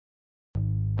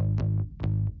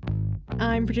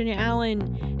I'm Virginia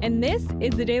Allen, and this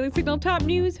is the Daily Signal top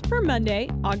news for Monday,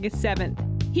 August 7th.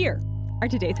 Here are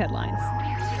today's headlines.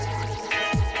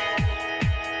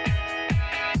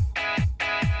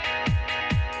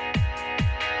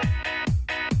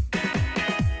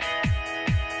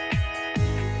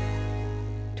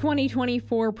 The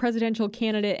 2024 presidential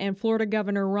candidate and Florida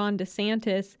Governor Ron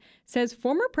DeSantis says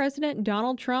former President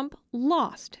Donald Trump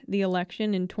lost the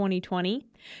election in 2020.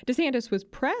 DeSantis was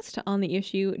pressed on the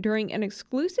issue during an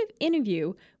exclusive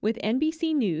interview with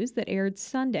NBC News that aired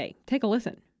Sunday. Take a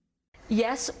listen.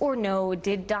 Yes or no,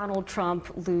 did Donald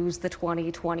Trump lose the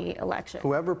 2020 election?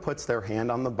 Whoever puts their hand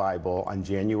on the Bible on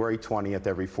January 20th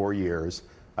every 4 years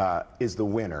is the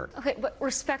winner. Okay, but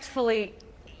respectfully,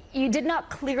 you did not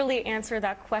clearly answer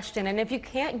that question. And if you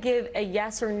can't give a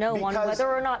yes or no on whether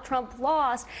or not Trump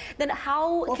lost, then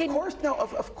how can...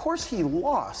 Of course he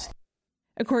lost.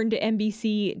 According to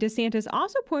NBC, DeSantis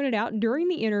also pointed out during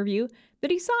the interview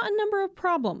that he saw a number of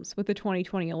problems with the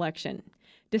 2020 election.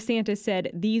 DeSantis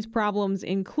said these problems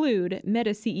include Meta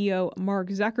CEO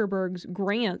Mark Zuckerberg's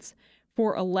grants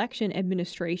for election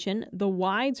administration, the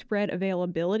widespread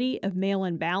availability of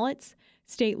mail-in ballots,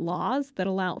 state laws that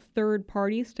allow third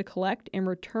parties to collect and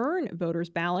return voters'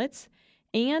 ballots,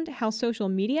 and how social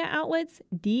media outlets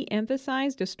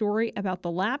de-emphasized a story about the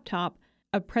laptop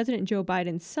of President Joe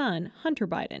Biden's son, Hunter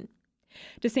Biden.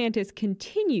 DeSantis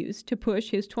continues to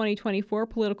push his 2024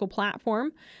 political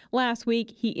platform. Last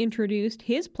week, he introduced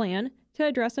his plan to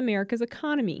address America's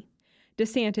economy.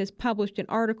 DeSantis published an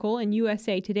article in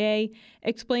USA Today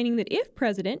explaining that if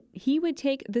president, he would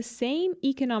take the same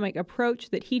economic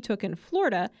approach that he took in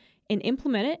Florida and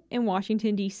implement it in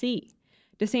Washington, D.C.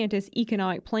 DeSantis'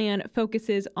 economic plan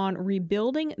focuses on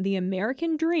rebuilding the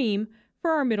American dream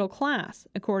for our middle class,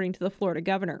 according to the Florida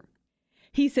governor.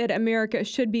 He said America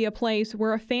should be a place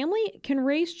where a family can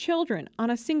raise children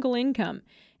on a single income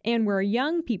and where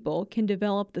young people can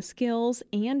develop the skills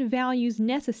and values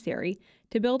necessary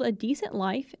to build a decent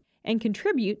life and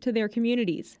contribute to their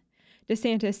communities.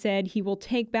 DeSantis said he will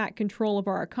take back control of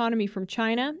our economy from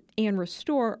China and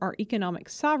restore our economic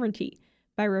sovereignty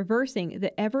by reversing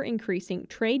the ever-increasing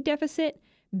trade deficit,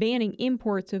 banning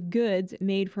imports of goods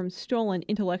made from stolen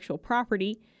intellectual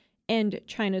property, end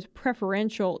China's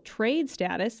preferential trade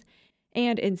status,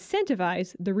 and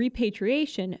incentivize the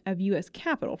repatriation of U.S.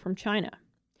 capital from China.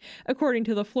 According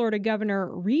to the Florida governor,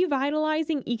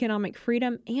 revitalizing economic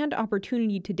freedom and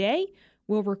opportunity today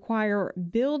will require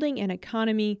building an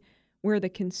economy where the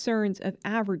concerns of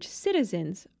average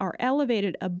citizens are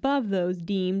elevated above those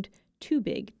deemed too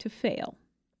big to fail.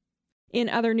 In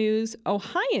other news,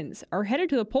 Ohioans are headed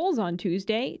to the polls on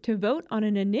Tuesday to vote on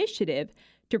an initiative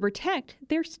to protect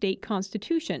their state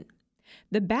constitution.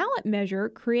 The ballot measure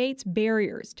creates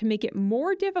barriers to make it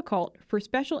more difficult for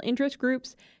special interest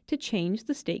groups to change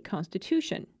the state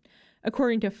constitution.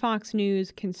 According to Fox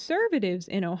News, conservatives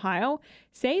in Ohio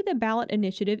say the ballot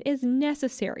initiative is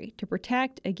necessary to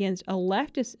protect against a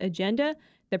leftist agenda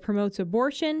that promotes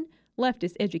abortion,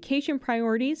 leftist education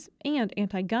priorities, and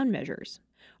anti-gun measures.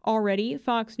 Already,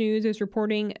 Fox News is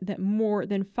reporting that more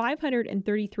than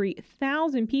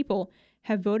 533,000 people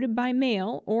have voted by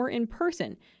mail or in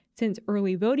person since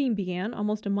early voting began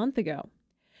almost a month ago.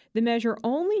 The measure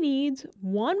only needs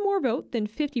one more vote than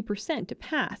 50% to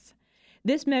pass.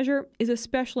 This measure is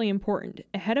especially important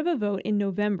ahead of a vote in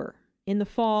November. In the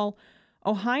fall,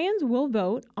 Ohioans will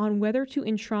vote on whether to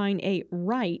enshrine a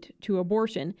right to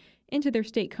abortion into their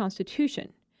state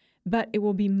constitution. But it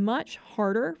will be much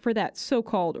harder for that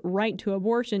so-called right to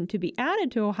abortion to be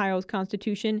added to Ohio's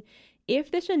constitution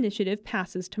if this initiative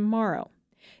passes tomorrow.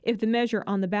 If the measure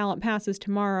on the ballot passes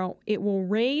tomorrow, it will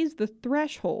raise the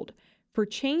threshold for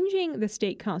changing the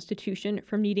state constitution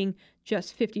from needing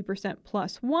just 50%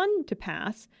 plus one to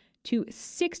pass to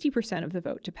 60% of the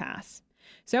vote to pass.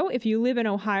 So if you live in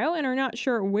Ohio and are not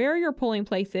sure where your polling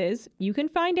place is, you can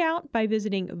find out by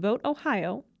visiting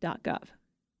voteohio.gov.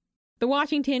 The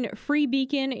Washington Free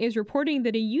Beacon is reporting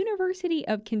that a University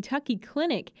of Kentucky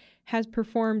clinic has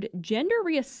performed gender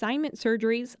reassignment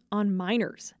surgeries on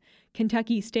minors.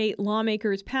 Kentucky state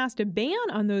lawmakers passed a ban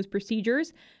on those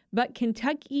procedures, but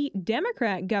Kentucky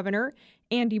Democrat Governor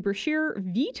Andy Beshear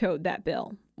vetoed that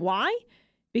bill. Why?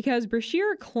 Because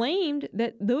Beshear claimed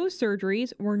that those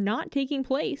surgeries were not taking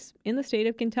place in the state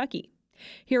of Kentucky.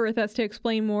 Here with us to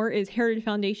explain more is Heritage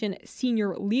Foundation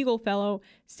Senior Legal Fellow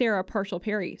Sarah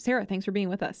Parshall-Perry. Sarah, thanks for being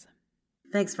with us.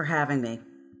 Thanks for having me.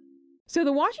 So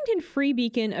the Washington Free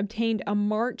Beacon obtained a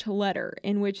March letter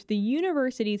in which the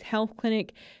university's health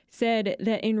clinic said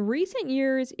that in recent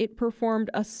years it performed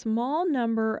a small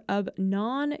number of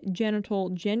non-genital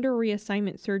gender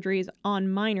reassignment surgeries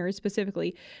on minors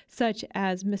specifically, such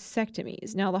as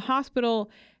mastectomies. Now, the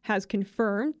hospital has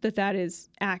confirmed that that is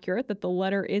accurate, that the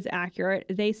letter is accurate.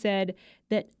 They said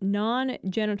that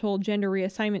non-genital gender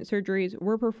reassignment surgeries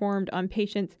were performed on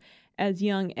patients as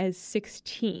young as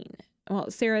 16.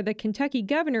 Well, Sarah, the Kentucky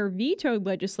governor vetoed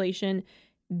legislation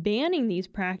banning these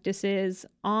practices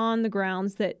on the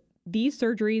grounds that these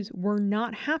surgeries were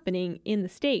not happening in the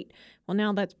state. Well,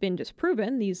 now that's been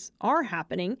disproven. These are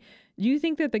happening. Do you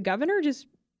think that the governor just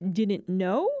didn't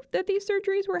know that these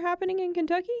surgeries were happening in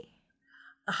Kentucky?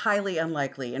 Highly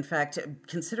unlikely. In fact,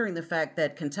 considering the fact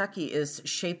that Kentucky is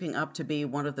shaping up to be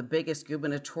one of the biggest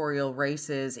gubernatorial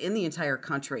races in the entire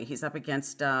country, he's up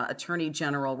against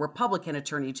Republican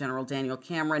Attorney General Daniel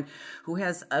Cameron, who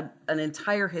has an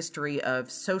entire history of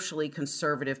socially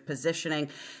conservative positioning.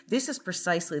 This is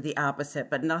precisely the opposite,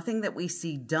 but nothing that we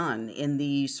see done in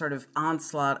the sort of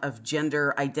onslaught of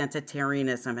gender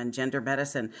identitarianism and gender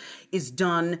medicine is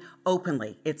done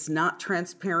openly. It's not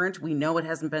transparent. We know it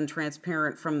hasn't been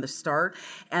transparent from the start,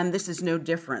 and this is no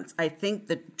different. I think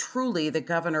that truly the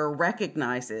governor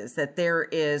recognizes that there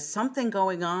is something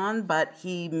going on, but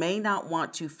he may not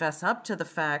want to fess up to the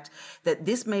fact that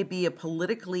this may be a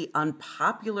politically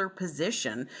unpopular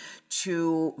position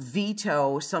to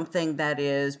veto something that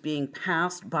is being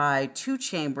passed by two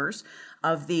chambers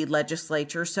of the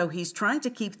legislature. So he's trying to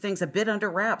keep things a bit under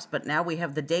wraps, but now we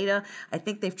have the data. I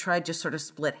think they've tried to sort of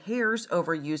split hairs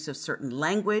over use of certain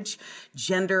language,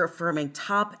 gender affirming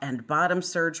top and bottom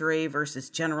surgery versus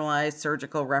generalized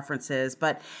surgical references.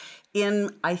 But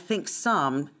in, I think,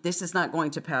 some, this is not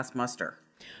going to pass muster.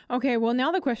 Okay, well,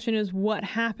 now the question is what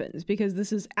happens, because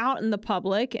this is out in the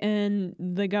public and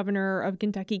the governor of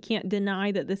Kentucky can't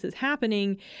deny that this is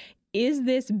happening. Is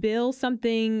this bill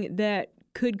something that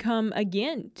could come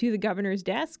again to the governor's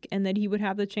desk and that he would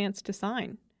have the chance to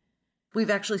sign? We've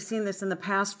actually seen this in the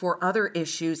past for other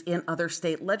issues in other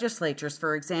state legislatures.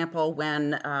 For example,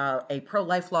 when a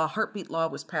pro-life law, heartbeat law,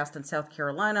 was passed in South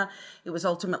Carolina, it was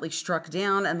ultimately struck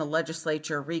down and the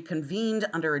legislature reconvened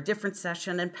under a different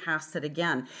session and passed it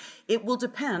again. It will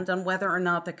depend on whether or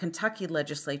not the Kentucky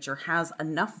legislature has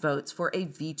enough votes for a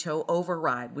veto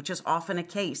override, which is often a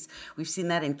case. We've seen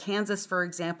that in Kansas, for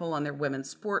example, on their women's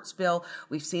sports bill.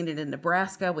 We've seen it in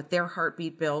Nebraska with their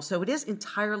heartbeat bill. So it is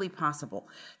entirely possible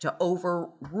to overrule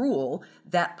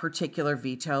that particular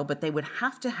veto, but they would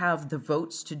have to have the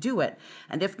votes to do it.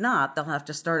 And if not, they'll have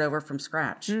to start over from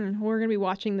scratch. We're going to be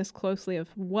watching this closely of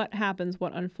what happens,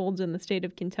 what unfolds in the state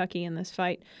of Kentucky in this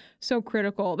fight. So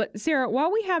critical. But Sarah,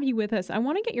 while we have you with us, I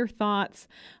want to get your thoughts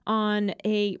on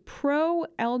a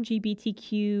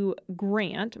pro-LGBTQ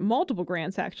grant, multiple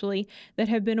grants actually, that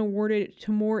have been awarded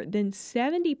to more than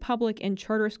 70 public and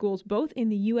charter schools, both in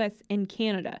the U.S. and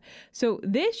Canada. So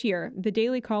this year, the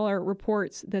Daily Caller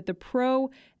reports that the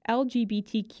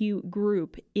pro-LGBTQ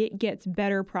group It Gets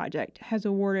Better Project has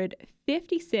awarded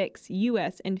 56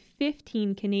 U.S. and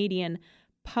 15 Canadian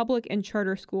public and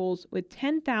charter schools with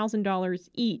 $10,000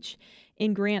 each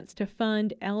in grants to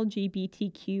fund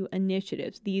LGBTQ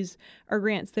initiatives. These are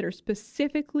grants that are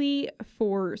specifically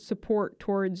for support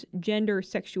towards gender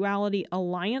sexuality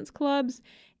alliance clubs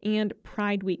and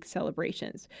Pride Week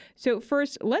celebrations. So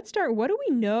first, let's start. What do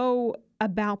we know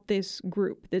about this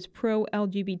group, this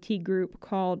pro-LGBT group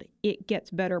called It Gets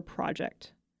Better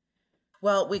Project?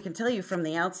 Well, we can tell you from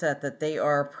the outset that they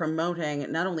are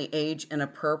promoting not only age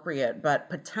inappropriate,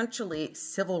 but potentially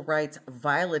civil rights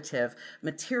violative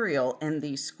material in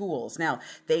these schools. Now,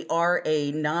 they are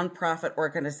a nonprofit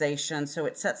organization, so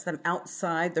it sets them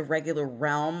outside the regular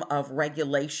realm of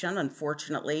regulation,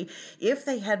 unfortunately. If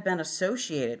they had been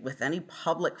associated with any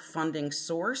public funding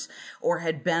source or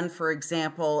had been, for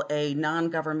example, a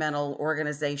non-governmental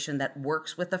organization that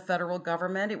works with the federal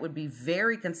government, it would be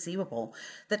very conceivable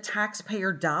that taxpayer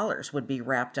dollars would be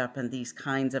wrapped up in these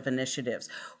kinds of initiatives.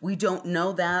 We don't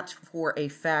know that for a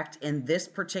fact in this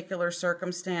particular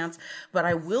circumstance, but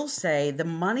I will say the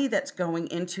money that's going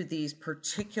into these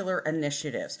particular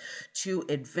initiatives to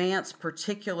advance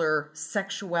particular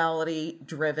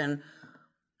sexuality-driven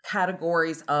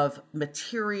categories of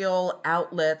material,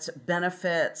 outlets,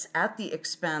 benefits at the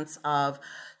expense of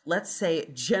let's say,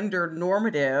 gender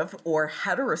normative or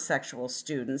heterosexual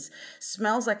students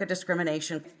smells like a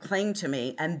discrimination claim to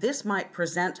me, and this might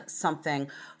present something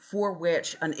for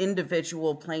which an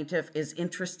individual plaintiff is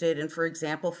interested in, for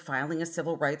example, filing a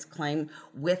civil rights claim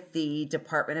with the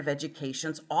Department of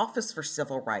Education's Office for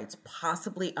Civil Rights,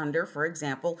 possibly under, for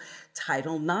example,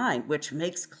 Title IX, which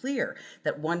makes clear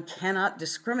that one cannot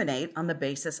discriminate on the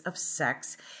basis of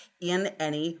sex in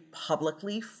any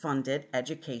publicly funded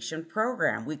education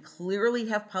program. We clearly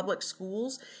have public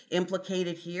schools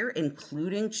implicated here,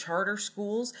 including charter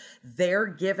schools. They're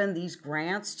given these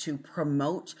grants to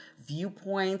promote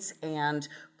viewpoints and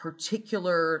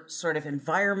particular sort of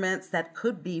environments that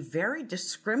could be very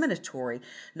discriminatory,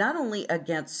 not only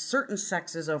against certain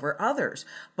sexes over others,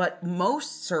 but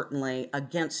most certainly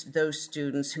against those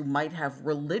students who might have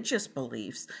religious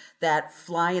beliefs that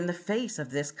fly in the face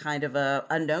of this kind of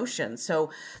a notion.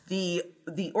 So the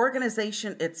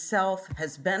organization itself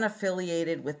has been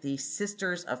affiliated with the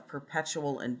Sisters of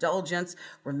Perpetual Indulgence.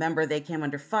 Remember, they came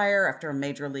under fire after a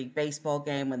Major League Baseball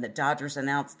game when the Dodgers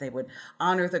announced they would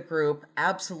honor the group.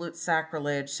 Absolute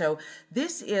sacrilege. So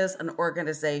this is an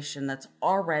organization that's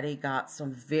already got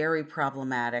some very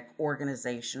problematic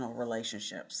organizational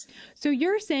relationships. So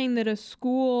you're saying that a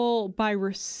school, by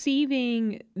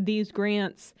receiving these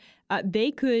grants,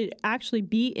 they could actually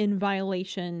be in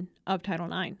violation of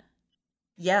Title IX?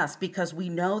 Yes, because we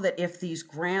know that if these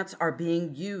grants are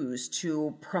being used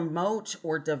to promote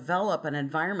or develop an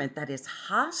environment that is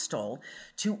hostile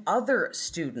to other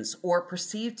students or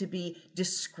perceived to be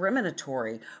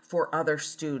discriminatory for other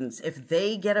students, if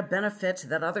they get a benefit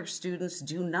that other students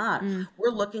do not, we're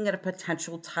looking at a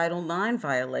potential Title IX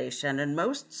violation, and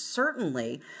most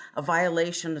certainly a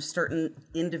violation of certain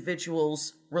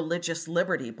individuals' religious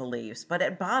liberty beliefs. But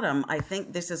at bottom, I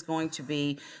think this is going to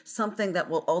be something that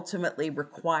will ultimately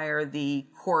require the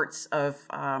courts of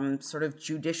sort of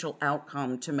judicial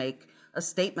outcome to make a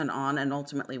statement on and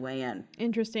ultimately weigh in.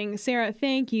 Interesting. Sarah,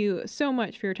 thank you so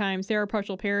much for your time. Sarah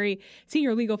Parshall-Perry,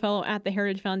 Senior Legal Fellow at the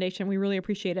Heritage Foundation. We really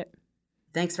appreciate it.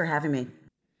 Thanks for having me.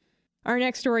 Our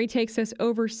next story takes us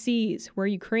overseas, where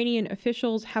Ukrainian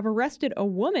officials have arrested a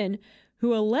woman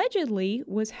who allegedly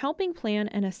was helping plan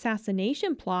an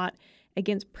assassination plot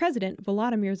against President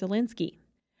Volodymyr Zelenskyy.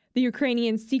 The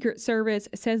Ukrainian Secret Service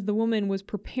says the woman was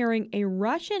preparing a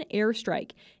Russian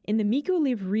airstrike in the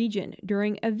Mykolaiv region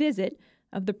during a visit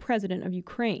of the president of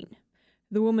Ukraine.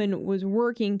 The woman was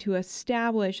working to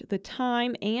establish the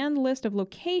time and list of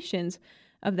locations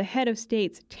of the head of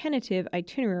state's tentative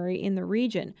itinerary in the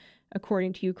region,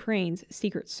 according to Ukraine's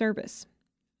Secret Service.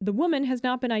 The woman has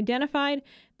not been identified,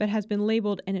 but has been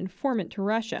labeled an informant to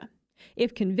Russia.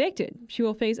 If convicted, she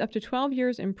will face up to 12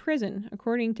 years in prison,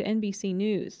 according to NBC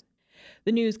News.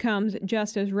 The news comes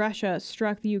just as Russia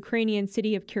struck the Ukrainian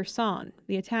city of Kherson.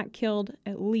 The attack killed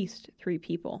at least 3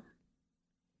 people.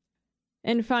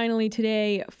 And finally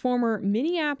today, former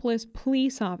Minneapolis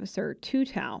police officer Tu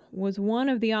Thao was one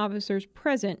of the officers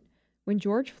present when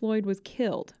George Floyd was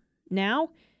killed.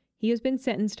 Now, he has been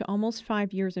sentenced to almost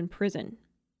 5 years in prison.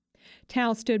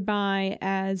 Thao stood by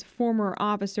as former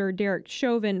officer Derek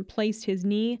Chauvin placed his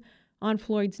knee on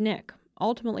Floyd's neck,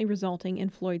 ultimately resulting in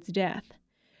Floyd's death.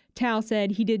 Thao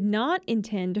said he did not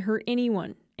intend to hurt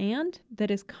anyone and that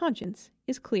his conscience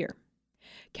is clear.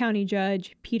 County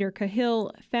Judge Peter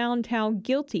Cahill found Thao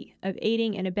guilty of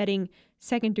aiding and abetting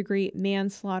second-degree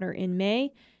manslaughter in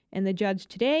May, and the judge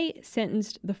today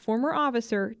sentenced the former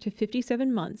officer to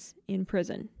 57 months in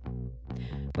prison.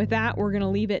 With that, we're going to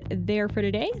leave it there for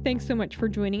today. Thanks so much for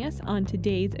joining us on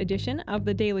today's edition of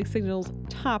the Daily Signal's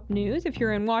Top News. If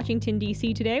you're in Washington,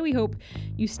 D.C. today, we hope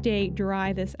you stay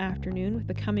dry this afternoon with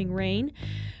the coming rain.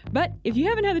 But if you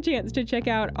haven't had the chance to check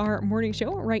out our morning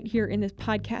show right here in this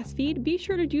podcast feed, be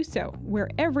sure to do so, where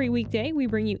every weekday we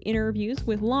bring you interviews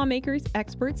with lawmakers,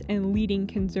 experts, and leading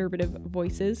conservative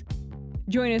voices.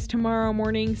 Join us tomorrow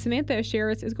morning. Samantha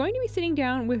Asheris is going to be sitting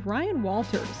down with Ryan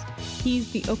Walters. He's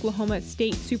the Oklahoma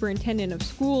State Superintendent of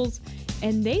Schools,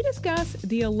 and they discuss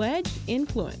the alleged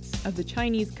influence of the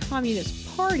Chinese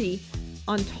Communist Party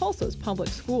on Tulsa's public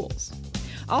schools.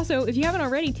 Also, if you haven't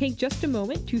already, take just a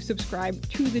moment to subscribe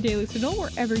to the Daily Signal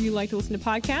wherever you like to listen to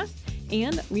podcasts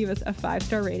and leave us a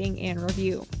 5-star rating and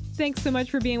review. Thanks so much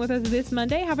for being with us this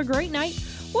Monday. Have a great night.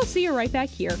 We'll see you right back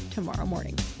here tomorrow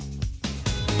morning.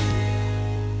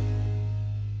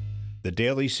 The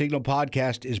Daily Signal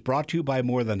podcast is brought to you by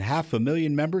more than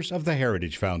 500,000 members of the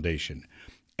Heritage Foundation.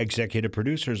 Executive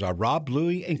producers are Rob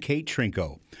Bluey and Kate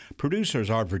Trinko. Producers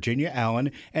are Virginia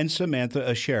Allen and Samantha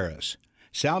Asheris.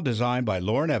 Sound design by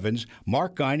Lauren Evans,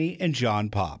 Mark Guiney, and John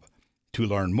Popp. To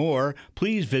learn more,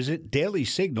 please visit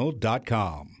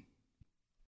dailysignal.com.